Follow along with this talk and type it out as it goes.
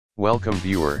Welcome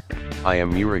viewer, I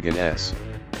am Murugan S.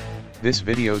 This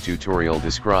video tutorial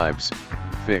describes,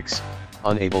 fix,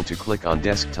 unable to click on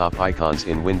desktop icons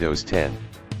in Windows 10.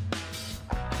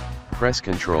 Press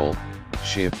Ctrl,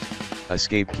 Shift,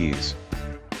 Escape keys.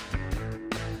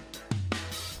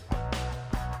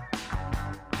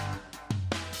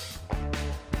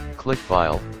 Click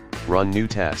File, Run New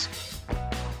Task.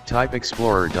 Type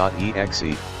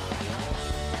Explorer.exe.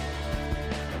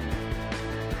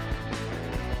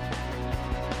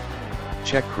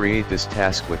 Check Create this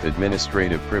task with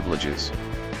administrative privileges.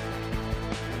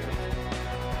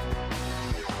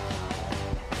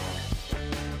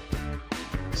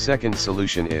 Second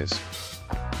solution is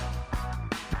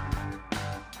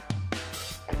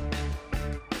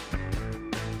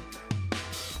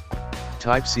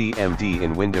type CMD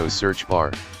in Windows search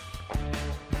bar.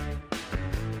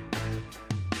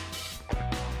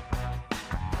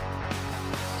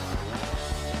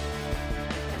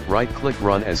 Right-click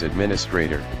Run as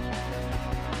administrator.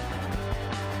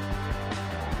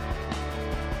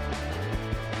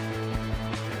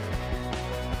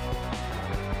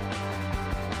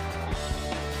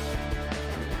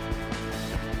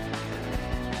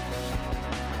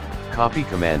 Copy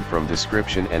command from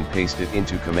description and paste it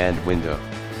into command window.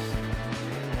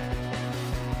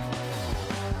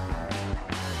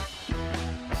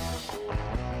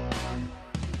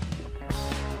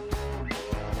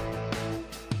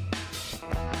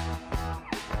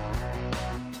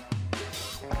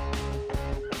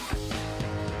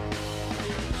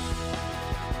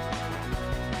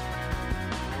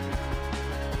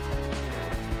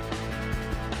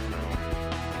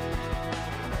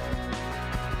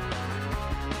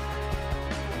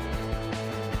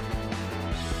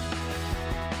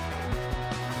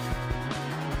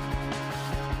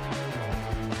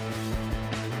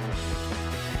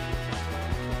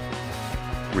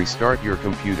 Restart your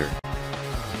computer.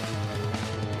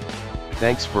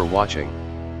 Thanks for watching.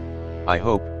 I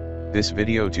hope this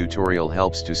video tutorial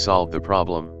helps to solve the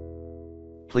problem.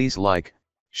 Please like,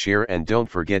 share and don't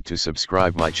forget to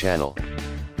subscribe my channel.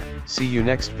 See you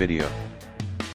next video.